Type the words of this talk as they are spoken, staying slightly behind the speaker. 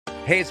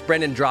Hey, it's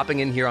Brendan dropping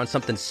in here on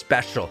something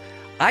special.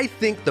 I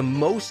think the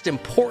most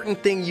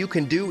important thing you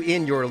can do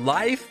in your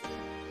life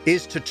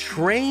is to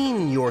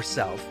train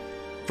yourself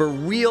for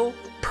real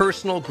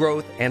personal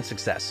growth and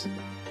success.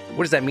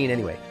 What does that mean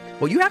anyway?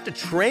 Well, you have to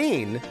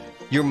train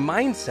your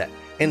mindset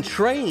and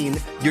train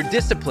your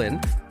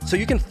discipline so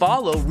you can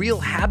follow real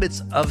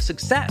habits of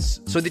success,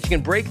 so that you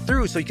can break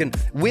through, so you can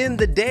win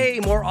the day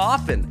more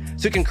often,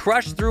 so you can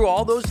crush through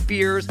all those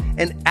fears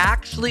and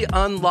actually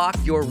unlock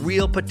your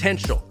real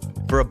potential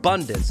for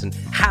abundance and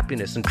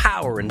happiness and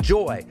power and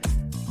joy.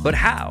 But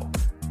how?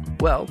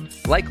 Well,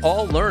 like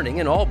all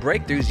learning and all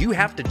breakthroughs, you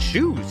have to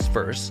choose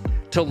first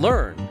to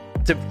learn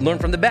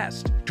from the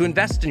best, to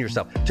invest in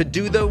yourself, to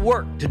do the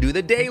work, to do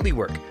the daily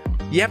work.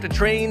 You have to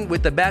train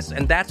with the best,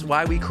 and that's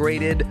why we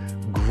created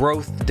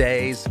Growth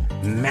Day's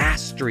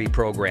Mastery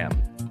Program.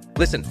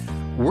 Listen,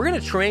 we're going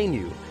to train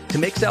you to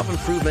make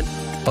self-improvement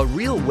a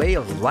real way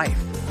of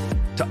life,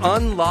 to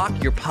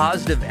unlock your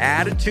positive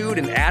attitude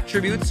and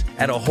attributes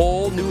at a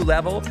whole new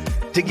level,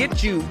 to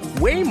get you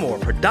way more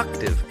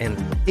productive and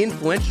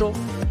influential,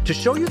 to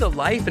show you the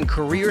life and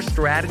career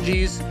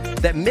strategies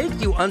that make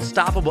you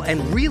unstoppable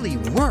and really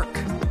work.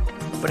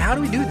 But how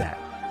do we do that?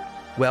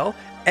 Well,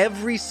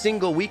 every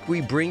single week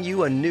we bring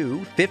you a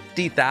new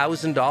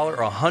 $50,000 or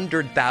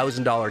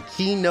 $100,000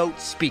 keynote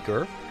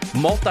speaker,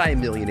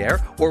 multimillionaire,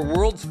 or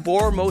world's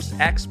foremost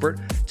expert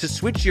to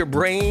switch your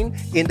brain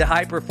into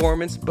high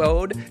performance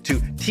mode,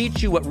 to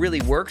teach you what really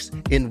works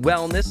in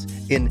wellness,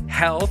 in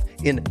health,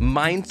 in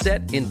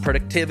mindset, in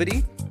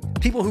productivity.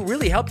 People who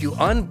really help you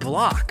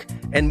unblock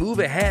and move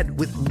ahead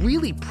with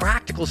really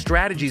practical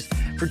strategies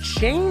for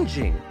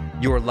changing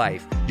your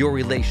life, your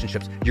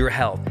relationships, your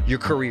health, your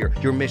career,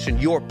 your mission,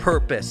 your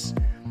purpose.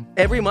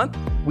 Every month,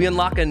 we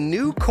unlock a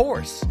new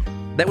course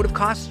that would have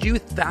cost you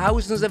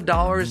thousands of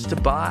dollars to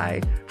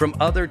buy from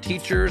other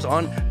teachers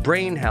on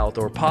brain health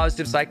or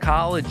positive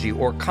psychology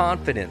or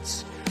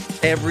confidence.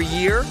 Every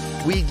year,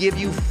 we give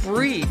you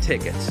free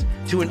tickets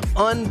to an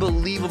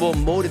unbelievable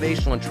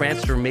motivational and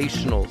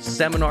transformational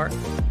seminar.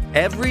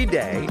 Every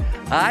day,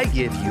 I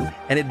give you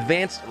an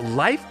advanced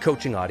life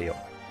coaching audio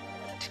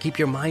to keep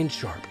your mind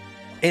sharp,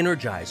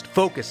 energized,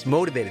 focused,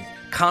 motivated,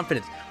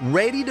 confident,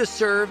 ready to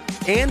serve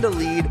and to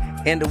lead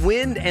and to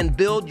win and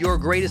build your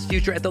greatest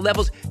future at the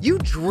levels you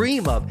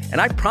dream of. And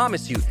I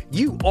promise you,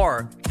 you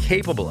are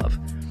capable of.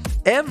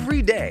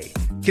 Every day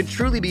can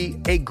truly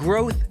be a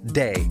growth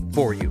day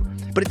for you.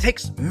 But it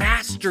takes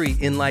mastery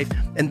in life,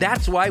 and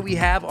that's why we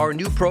have our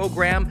new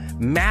program,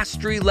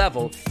 Mastery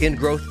Level in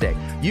Growth Day.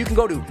 You can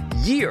go to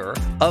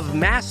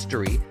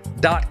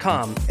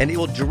yearofmastery.com, and it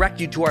will direct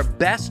you to our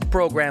best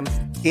program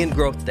in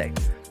Growth Day.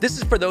 This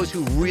is for those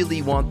who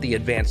really want the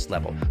advanced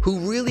level, who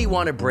really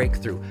want to break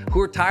through,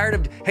 who are tired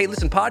of, hey,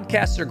 listen,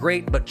 podcasts are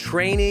great, but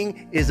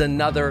training is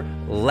another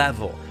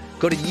level.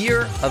 Go to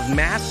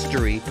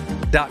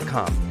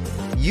yearofmastery.com.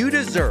 You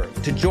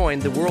deserve to join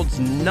the world's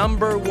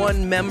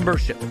 #1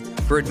 membership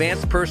for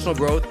advanced personal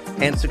growth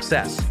and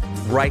success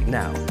right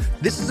now.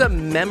 This is a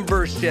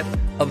membership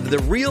of the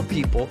real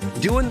people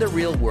doing the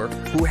real work,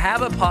 who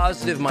have a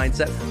positive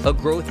mindset, a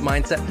growth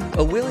mindset,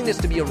 a willingness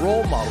to be a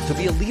role model, to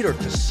be a leader,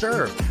 to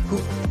serve, who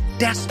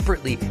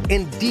desperately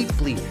and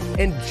deeply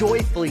and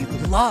joyfully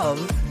love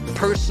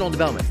personal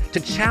development, to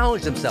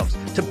challenge themselves,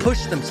 to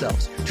push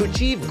themselves, to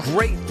achieve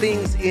great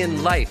things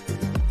in life.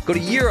 Go to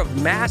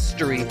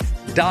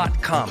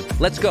yearofmastery.com.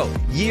 Let's go.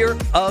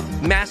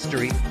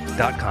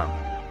 yearofmastery.com.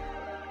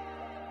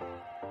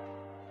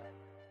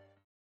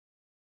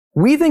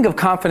 We think of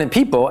confident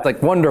people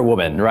like Wonder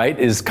Woman, right,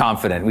 is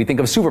confident. We think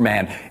of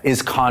Superman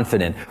is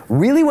confident.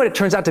 Really what it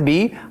turns out to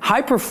be,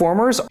 high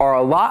performers are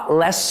a lot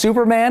less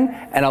Superman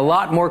and a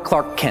lot more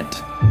Clark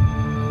Kent.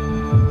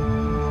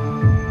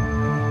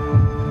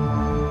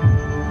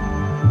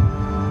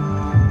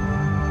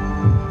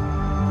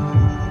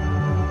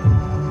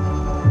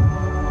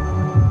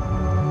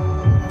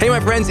 Hey, my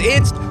friends,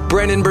 it's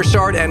Brendan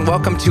Burchard, and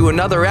welcome to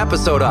another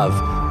episode of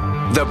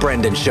The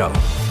Brendan Show.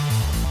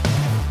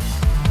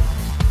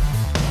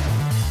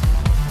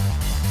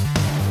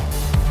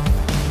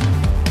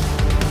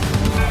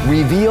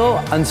 Reveal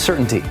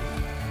uncertainty.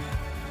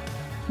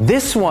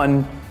 This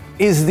one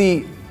is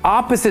the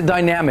opposite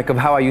dynamic of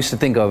how I used to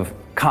think of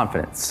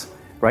confidence,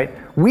 right?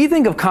 We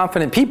think of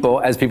confident people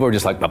as people who are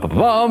just like,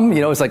 bum,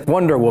 it's like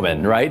Wonder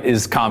Woman, right,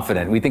 is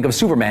confident. We think of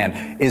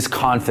Superman is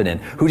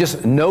confident, who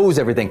just knows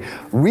everything.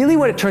 Really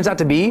what it turns out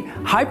to be,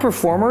 high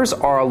performers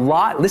are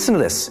listen to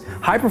this,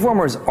 high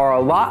performers are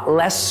a lot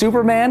less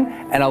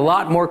Superman and a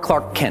lot more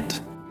Clark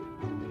Kent.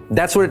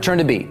 That's what it turned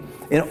to be.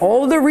 In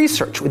all of the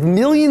research, with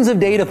millions of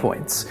data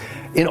points,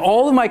 in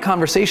all of my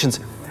conversations,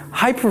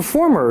 high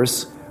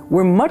performers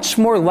were much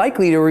more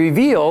likely to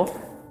reveal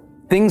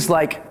things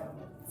like,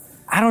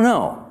 I don't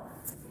know.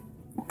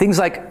 Things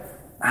like,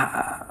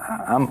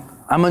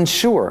 I'm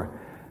unsure.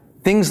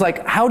 Things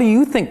like, how do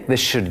you think this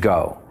should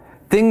go?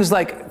 Things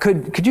like,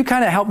 could you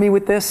kind of help me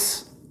with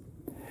this?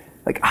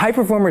 Like, high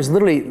performers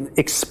literally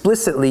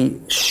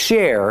explicitly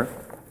share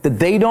that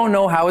they don't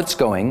know how it's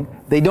going,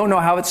 they don't know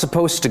how it's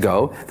supposed to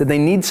go, that they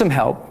need some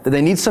help, that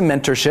they need some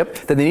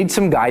mentorship, that they need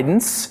some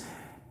guidance.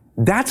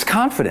 That's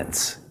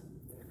confidence.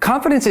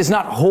 Confidence is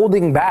not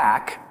holding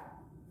back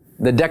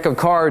the deck of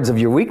cards of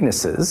your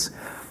weaknesses.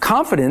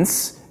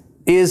 Confidence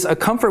is a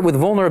comfort with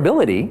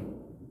vulnerability.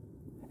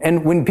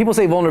 And when people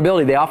say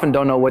vulnerability, they often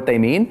don't know what they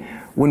mean.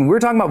 When we're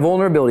talking about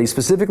vulnerability,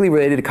 specifically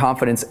related to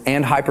confidence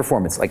and high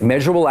performance, like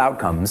measurable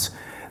outcomes,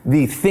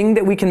 the thing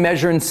that we can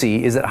measure and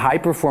see is that high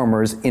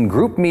performers in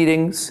group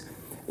meetings,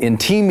 in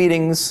team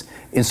meetings,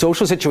 in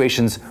social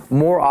situations,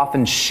 more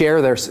often share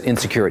their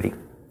insecurity.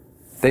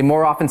 They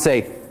more often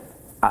say,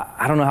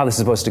 I don't know how this is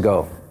supposed to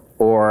go.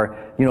 Or,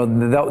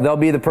 they'll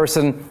be the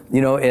person,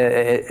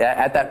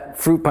 at that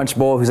fruit punch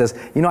bowl who says,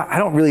 I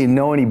don't really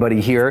know anybody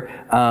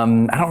here. I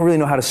don't really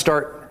know how to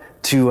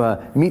start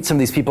to meet some of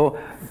these people.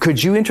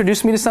 Could you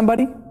introduce me to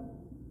somebody?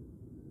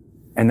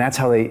 And that's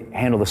how they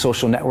handle the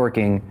social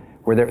networking,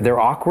 where they're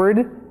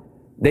awkward.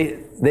 They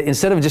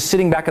instead of just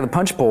sitting back at the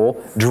punch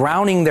bowl,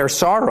 drowning their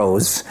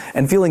sorrows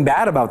and feeling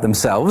bad about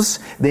themselves,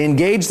 they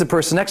engage the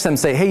person next to them and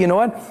say, hey, you know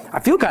what? I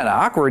feel kind of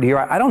awkward here.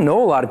 I don't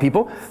know a lot of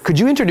people. Could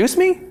you introduce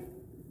me?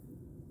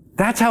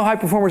 That's how high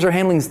performers are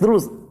handling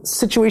little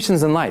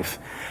situations in life.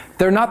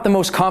 They're not the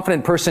most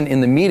confident person in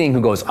the meeting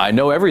who goes, I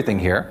know everything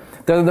here.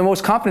 They're the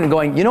most confident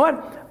going, you know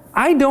what?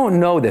 I don't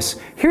know this.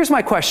 Here's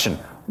my question.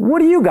 What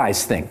do you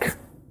guys think?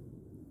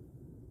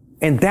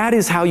 And that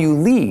is how you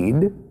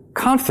lead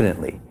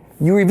confidently.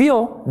 You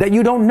reveal that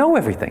you don't know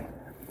everything.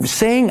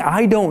 Saying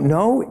I don't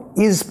know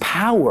is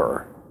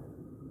power,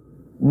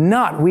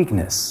 not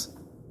weakness.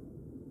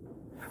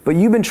 But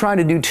you've been trying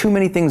to do too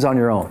many things on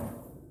your own.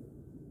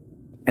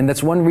 And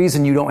that's one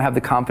reason you don't have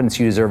the confidence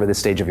you deserve at this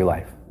stage of your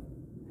life.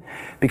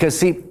 Because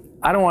see,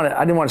 I didn't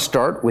want to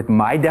start with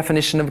my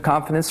definition of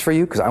confidence for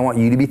you, because I want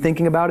you to be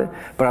thinking about it,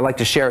 but I'd like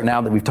to share it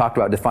now that we've talked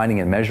about defining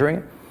and measuring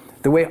it.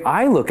 The way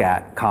I look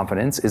at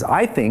confidence is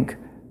I think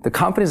the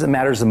confidence that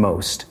matters the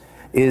most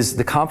is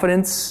the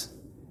confidence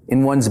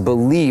in one's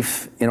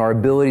belief in our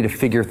ability to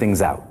figure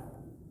things out.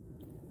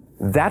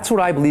 That's what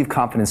I believe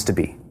confidence to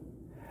be.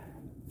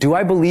 Do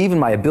I believe in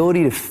my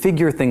ability to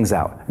figure things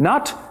out?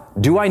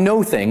 Not, do I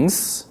know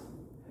things?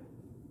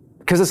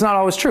 Because it's not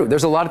always true.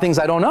 There's a lot of things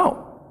I don't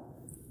know.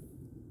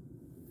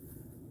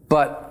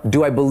 But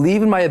do I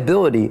believe in my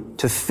ability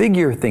to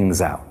figure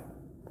things out?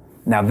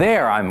 Now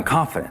there I'm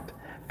confident.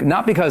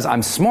 Not because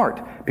I'm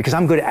smart, because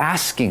I'm good at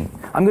asking.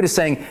 I'm good at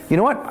saying, you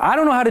know what? I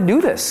don't know how to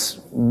do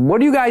this. What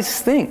do you guys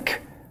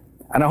think?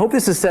 And I hope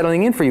this is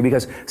settling in for you,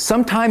 because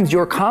sometimes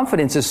your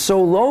confidence is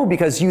so low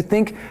because you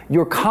think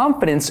your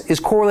confidence is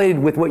correlated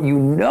with what you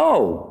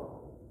know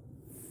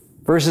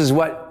versus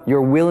what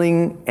you're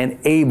willing and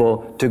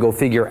able to go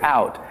figure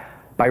out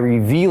by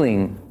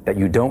revealing that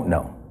you don't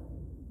know.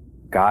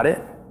 Got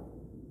it?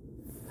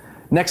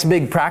 Next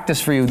big practice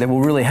for you that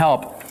will really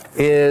help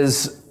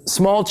is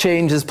small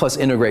changes plus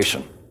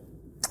integration.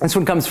 This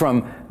one comes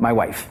from my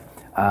wife.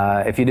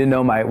 If you didn't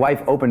know, my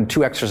wife opened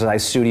 2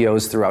 exercise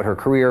studios throughout her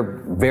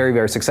career, very,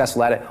 very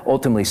successful at it,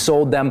 ultimately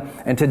sold them.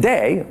 And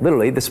today,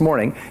 literally this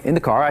morning in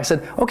the car, I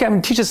said, okay, I'm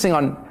going to teach this thing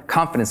on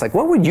confidence. Like,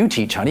 what would you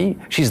teach, honey?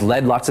 She's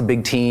led lots of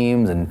big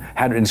teams and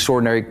had an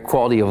extraordinary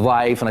quality of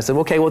life. And I said,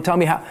 okay, well, tell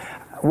me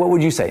what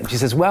would you say? And she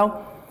says,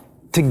 well,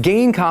 to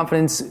gain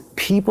confidence,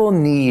 people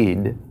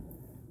need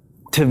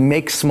to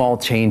make small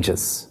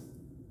changes.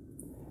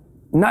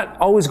 Not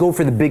always go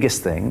for the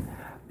biggest thing,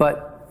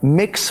 but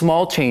make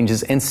small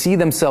changes and see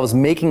themselves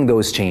making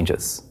those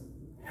changes.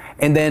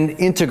 And then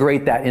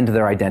integrate that into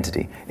their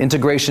identity.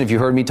 Integration, if you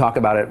heard me talk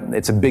about it,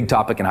 it's a big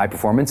topic in high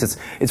performance.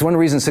 It's one of the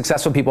reasons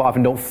successful people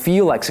often don't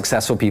feel like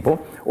successful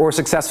people, or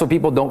successful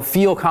people don't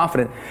feel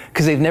confident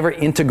because they've never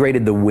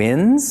integrated the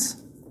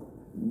wins,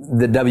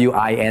 the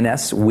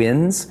W-I-N-S,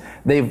 wins.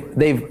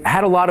 They've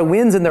had a lot of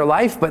wins in their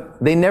life,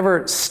 but they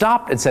never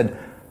stopped and said,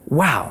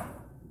 wow,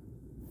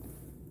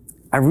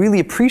 I really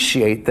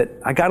appreciate that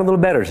I got a little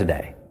better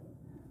today.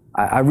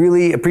 I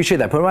really appreciate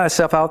that. Putting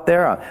myself out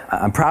there.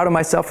 I'm proud of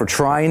myself for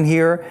trying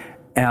here.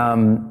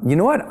 You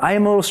know what? I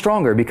am a little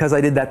stronger because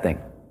I did that thing.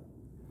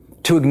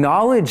 To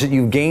acknowledge that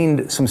you've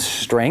gained some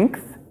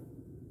strength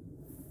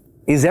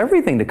is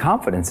everything to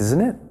confidence,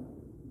 isn't it?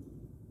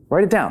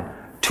 Write it down.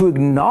 To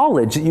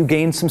acknowledge that you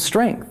gained some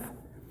strength.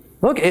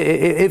 Look,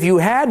 if you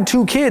had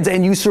 2 kids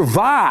and you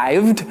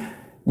survived,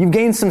 you've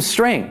gained some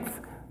strength.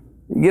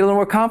 You get a little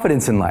more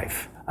confidence in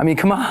life. I mean,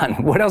 come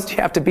on. What else do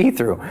you have to be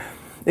through?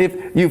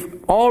 If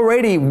you've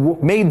already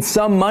made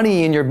some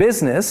money in your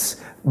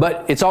business,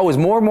 but it's always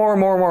more,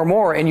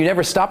 and you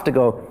never stop to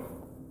go,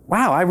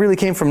 wow, I really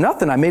came from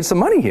nothing. I made some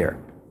money here.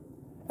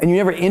 And you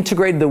never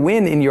integrated the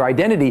win in your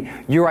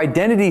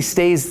identity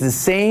stays the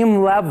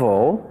same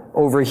level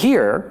over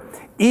here,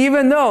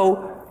 even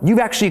though you've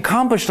actually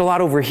accomplished a lot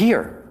over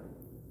here.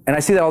 And I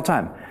see that all the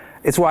time.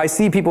 It's why I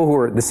see people who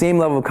are the same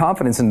level of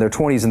confidence in their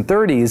 20s and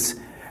 30s,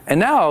 and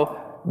now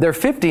they're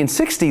 50 and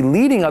 60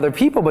 leading other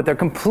people, but they're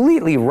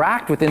completely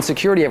racked with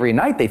insecurity every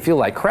night. They feel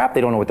like crap. They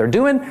don't know what they're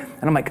doing.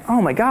 And I'm like,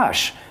 oh my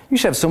gosh, you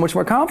should have so much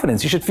more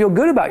confidence. You should feel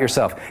good about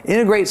yourself.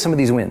 Integrate some of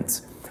these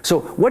wins. So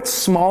what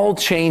small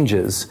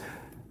changes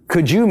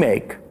could you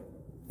make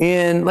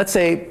in, let's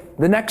say,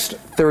 the next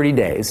 30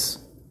 days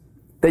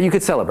that you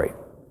could celebrate?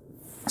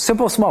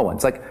 Simple, small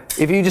ones. Like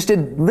if you just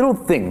did little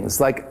things,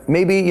 like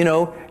maybe,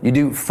 you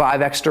do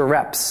 5 extra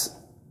reps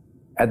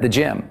at the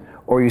gym,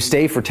 or you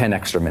stay for 10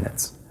 extra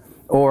minutes.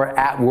 Or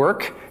at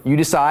work, you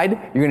decide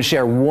you're going to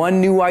share one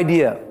new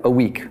idea a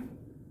week.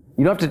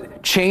 You don't have to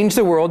change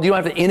the world. You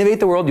don't have to innovate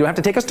the world. You don't have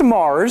to take us to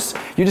Mars.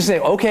 You just say,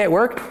 okay, at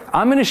work,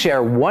 I'm going to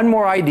share one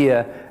more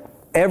idea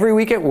every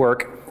week at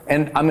work,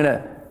 and I'm going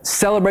to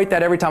celebrate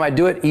that every time I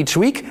do it each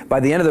week. By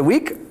the end of the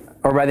week,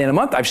 or by the end of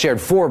the month, I've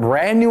shared 4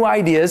 brand new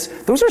ideas.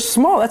 Those are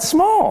small. That's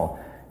small.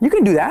 You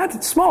can do that.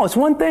 It's small. It's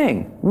one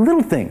thing.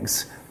 Little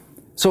things.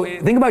 So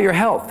think about your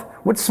health.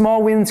 What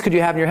small wins could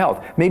you have in your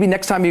health? Maybe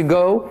next time you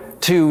go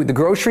to the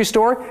grocery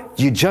store,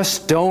 you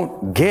just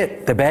don't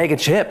get the bag of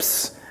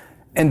chips.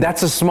 And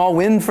that's a small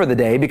win for the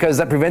day because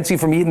that prevents you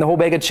from eating the whole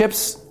bag of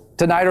chips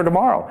tonight or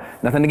tomorrow.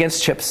 Nothing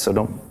against chips, so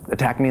don't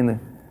attack me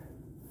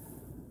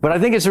But I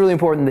think it's really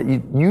important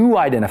that you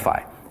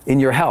identify in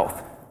your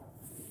health,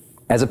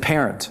 as a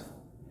parent,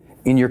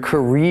 in your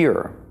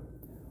career,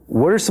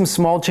 what are some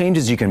small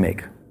changes you can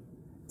make?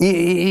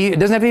 It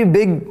doesn't have to be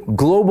a big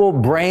global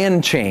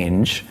brand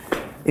change.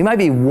 It might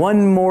be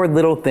one more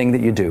little thing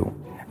that you do.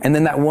 And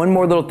then that one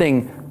more little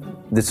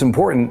thing that's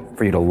important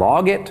for you to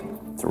log it,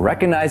 to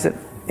recognize it,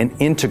 and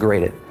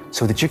integrate it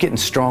so that you're getting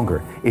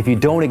stronger. If you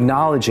don't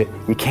acknowledge it,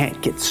 you can't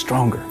get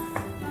stronger.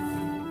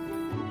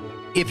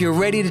 If you're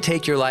ready to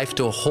take your life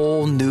to a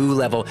whole new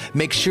level,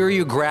 make sure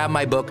you grab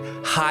my book,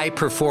 High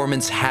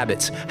Performance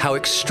Habits, How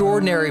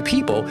Extraordinary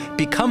People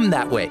Become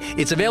That Way.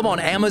 It's available on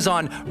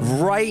Amazon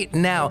right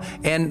now.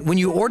 And when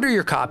you order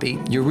your copy,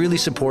 you're really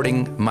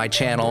supporting my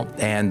channel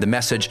and the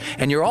message.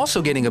 And you're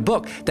also getting a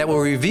book that will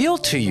reveal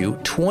to you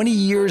 20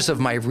 years of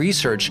my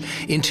research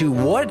into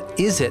what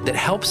is it that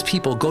helps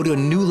people go to a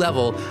new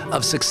level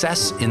of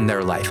success in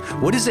their life.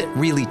 What does it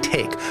really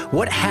take?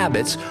 What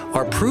habits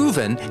are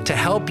proven to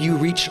help you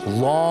reach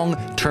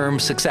long-term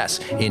success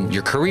in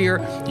your career,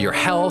 your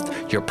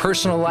health, your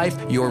personal life,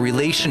 your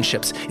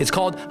relationships. It's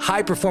called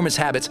High Performance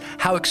Habits,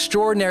 How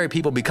Extraordinary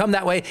People Become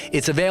That Way.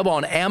 It's available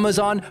on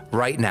Amazon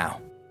right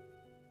now.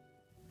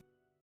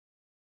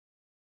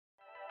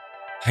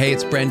 Hey,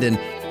 it's Brendan,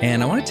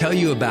 and I want to tell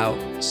you about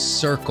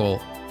Circle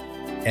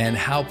and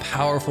how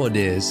powerful it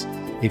is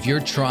if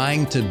you're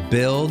trying to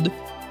build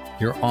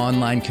your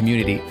online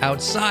community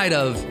outside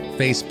of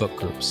Facebook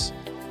groups.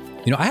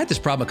 I had this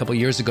problem a couple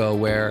years ago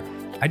where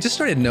I just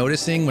started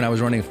noticing when I was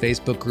running a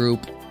Facebook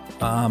group,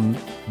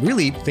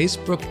 really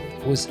Facebook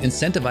was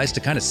incentivized to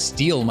kind of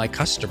steal my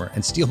customer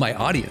and steal my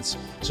audience.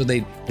 So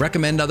they'd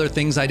recommend other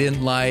things I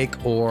didn't like,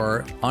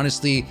 or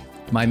honestly,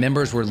 my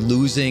members were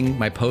losing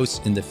my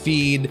posts in the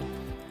feed.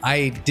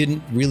 I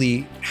didn't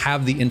really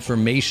have the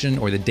information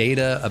or the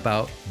data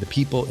about the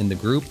people in the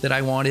group that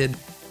I wanted.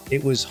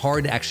 It was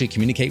hard to actually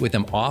communicate with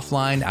them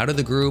offline, out of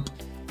the group.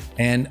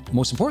 And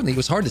most importantly, it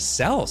was hard to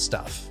sell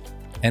stuff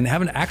and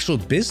have an actual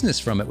business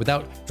from it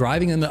without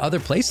driving them to other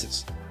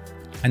places.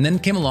 And then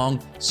came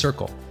along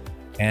Circle.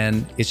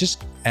 And it's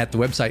just at the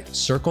website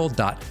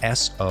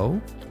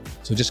circle.so.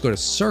 So just go to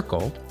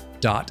circle.so.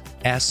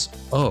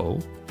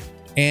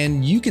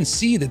 And you can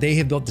see that they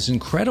have built this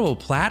incredible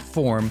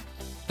platform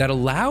that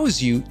allows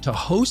you to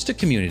host a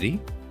community,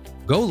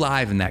 go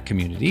live in that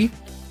community,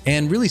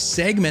 and really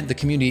segment the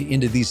community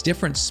into these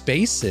different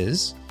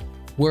spaces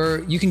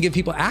where you can give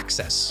people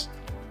access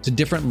to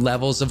different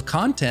levels of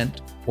content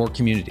or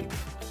community,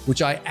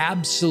 which I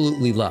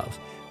absolutely love.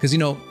 Because,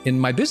 in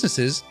my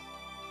businesses,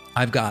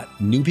 I've got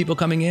new people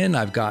coming in,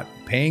 I've got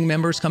paying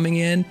members coming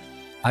in,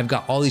 I've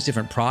got all these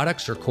different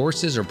products or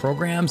courses or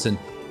programs, and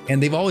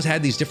they've always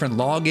had these different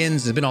logins.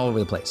 It's been all over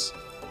the place.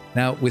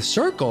 Now with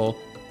Circle,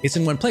 it's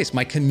in one place.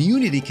 My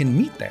community can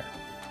meet there.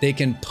 They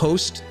can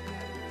post,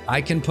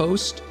 I can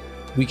post,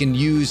 we can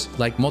use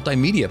like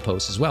multimedia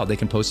posts as well. They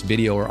can post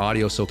video or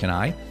audio, so can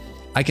I.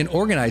 I can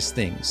organize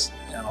things,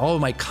 all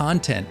of my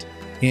content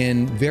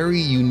in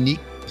very unique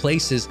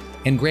places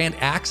and grant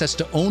access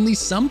to only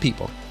some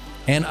people.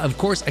 And of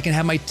course, I can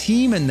have my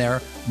team in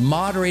there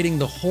moderating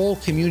the whole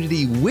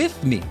community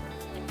with me.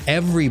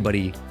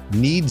 Everybody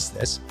needs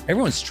this.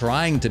 Everyone's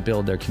trying to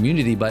build their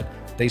community, but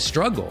they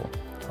struggle.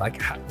 Like,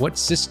 what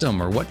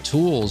system or what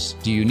tools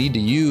do you need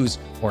to use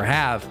or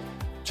have?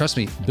 Trust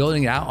me,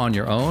 building it out on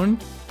your own,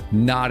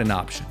 not an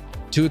option.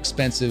 Too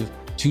expensive,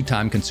 too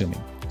time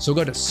consuming. So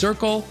go to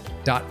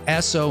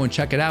circle.so and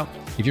check it out.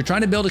 If you're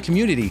trying to build a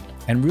community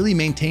and really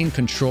maintain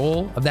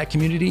control of that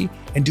community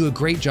and do a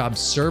great job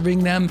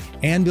serving them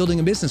and building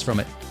a business from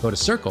it, go to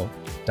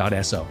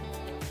circle.so.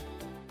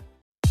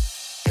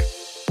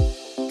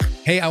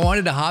 Hey, I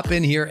wanted to hop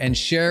in here and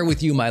share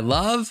with you my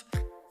love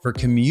for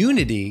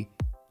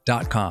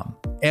community.com.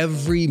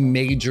 Every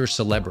major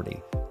celebrity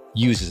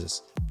uses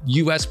this.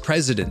 US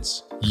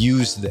presidents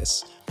use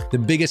this. The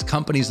biggest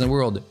companies in the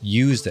world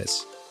use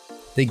this.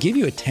 They give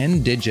you a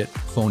 10-digit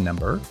phone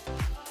number,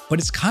 but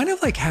it's kind of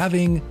like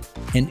having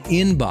an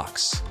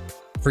inbox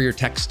for your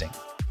texting.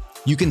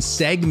 You can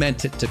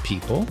segment it to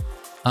people.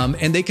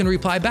 and they can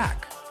reply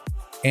back.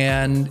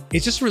 And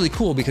it's just really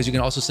cool because you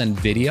can also send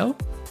video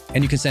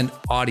and you can send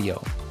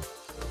audio.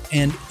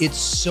 And it's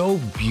so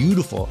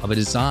beautiful of a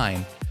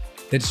design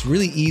that it's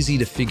really easy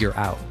to figure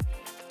out.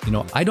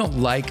 I don't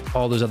like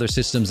all those other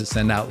systems that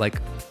send out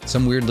like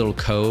some weird little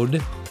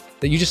code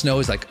that you just know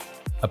is like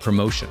a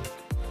promotion.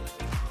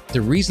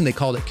 The reason they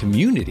called it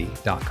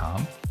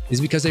community.com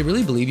is because they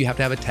really believe you have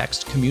to have a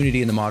text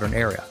community in the modern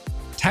era.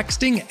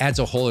 Texting adds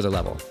a whole other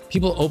level.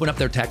 People open up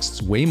their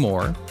texts way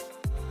more.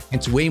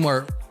 It's way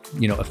more,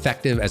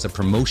 effective as a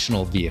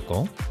promotional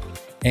vehicle.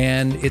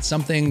 And it's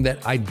something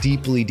that I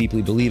deeply,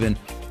 deeply believe in.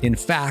 In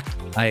fact,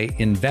 I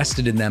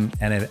invested in them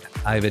and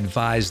I've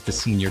advised the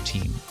senior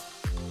team.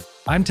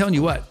 I'm telling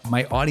you what,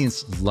 my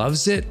audience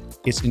loves it.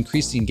 It's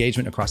increased the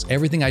engagement across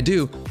everything I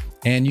do.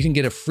 And you can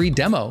get a free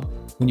demo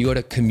when you go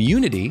to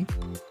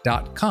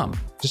community.com.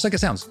 Just like it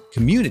sounds,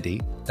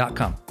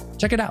 community.com.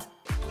 Check it out.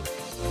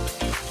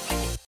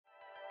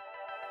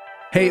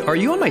 Hey, are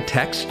you on my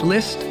text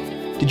list?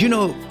 Did you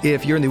know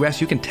if you're in the US,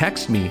 you can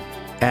text me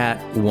at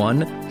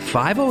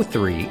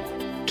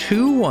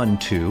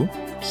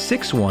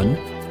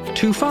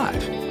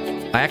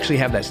 1-503-212-6125. I actually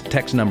have that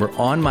text number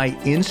on my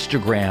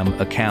Instagram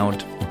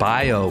account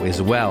bio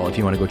as well, if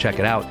you want to go check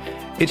it out.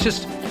 It's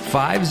just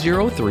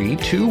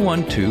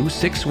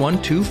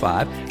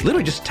 503-212-6125.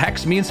 Literally just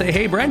text me and say,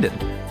 hey, Brendan.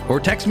 Or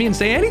text me and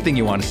say anything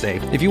you want to say.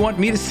 If you want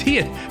me to see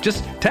it,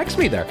 just text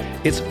me there.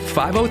 It's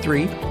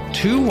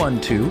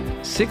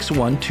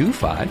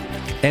 503-212-6125.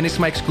 And it's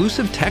my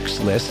exclusive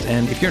text list.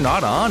 And if you're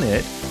not on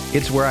it,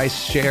 it's where I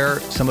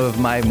share some of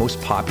my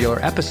most popular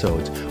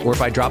episodes. Or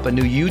if I drop a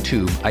new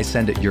YouTube, I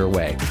send it your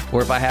way.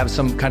 Or if I have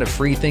some kind of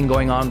free thing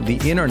going on the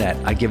internet,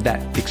 I give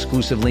that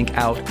exclusive link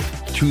out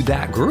to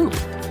that group.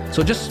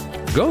 So just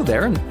go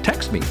there and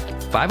text me,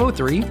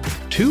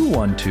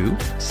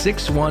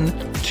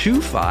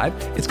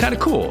 503-212-6125. It's kind of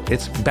cool.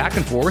 It's back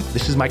and forth.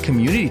 This is my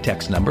community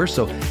text number.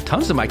 So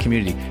tons of my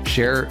community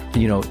share,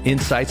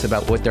 insights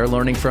about what they're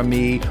learning from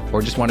me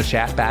or just want to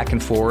chat back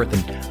and forth.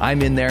 And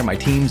I'm in there, my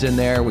team's in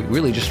there. We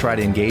really just try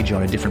to engage you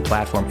on a different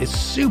platform. It's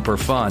super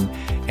fun.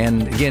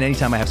 And again,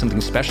 anytime I have something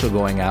special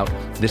going out,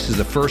 this is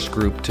the first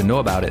group to know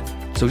about it.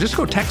 So just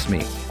go text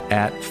me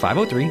at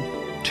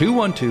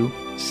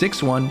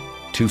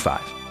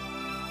 503-212-6125.